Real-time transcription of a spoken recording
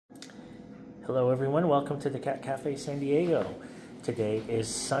Hello everyone, welcome to the Cat Cafe San Diego. Today is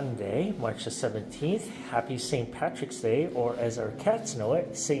Sunday, March the 17th. Happy St. Patrick's Day, or as our cats know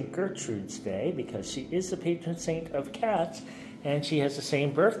it, St. Gertrude's Day, because she is the patron saint of cats and she has the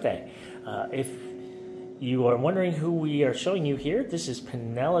same birthday. If you are wondering who we are showing you here, this is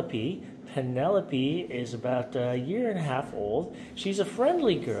Penelope. Penelope is about a year and a half old. She's a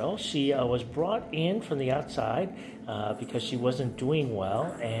friendly girl. She was brought in from the outside because she wasn't doing well,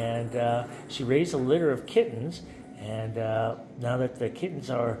 and she raised a litter of kittens. And now that the kittens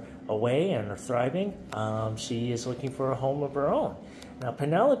are away and are thriving, she is looking for a home of her own. Now,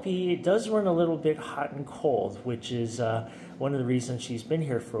 Penelope does run a little bit hot and cold, which is one of the reasons she's been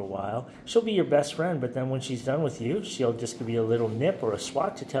here for a while. She'll be your best friend, but then when she's done with you, she'll just give you a little nip or a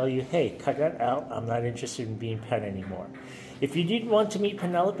swat to tell you, hey, cut that out. I'm not interested in being pet anymore. If you did want to meet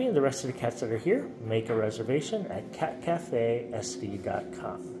Penelope and the rest of the cats that are here, make a reservation at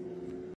catcafesd.com.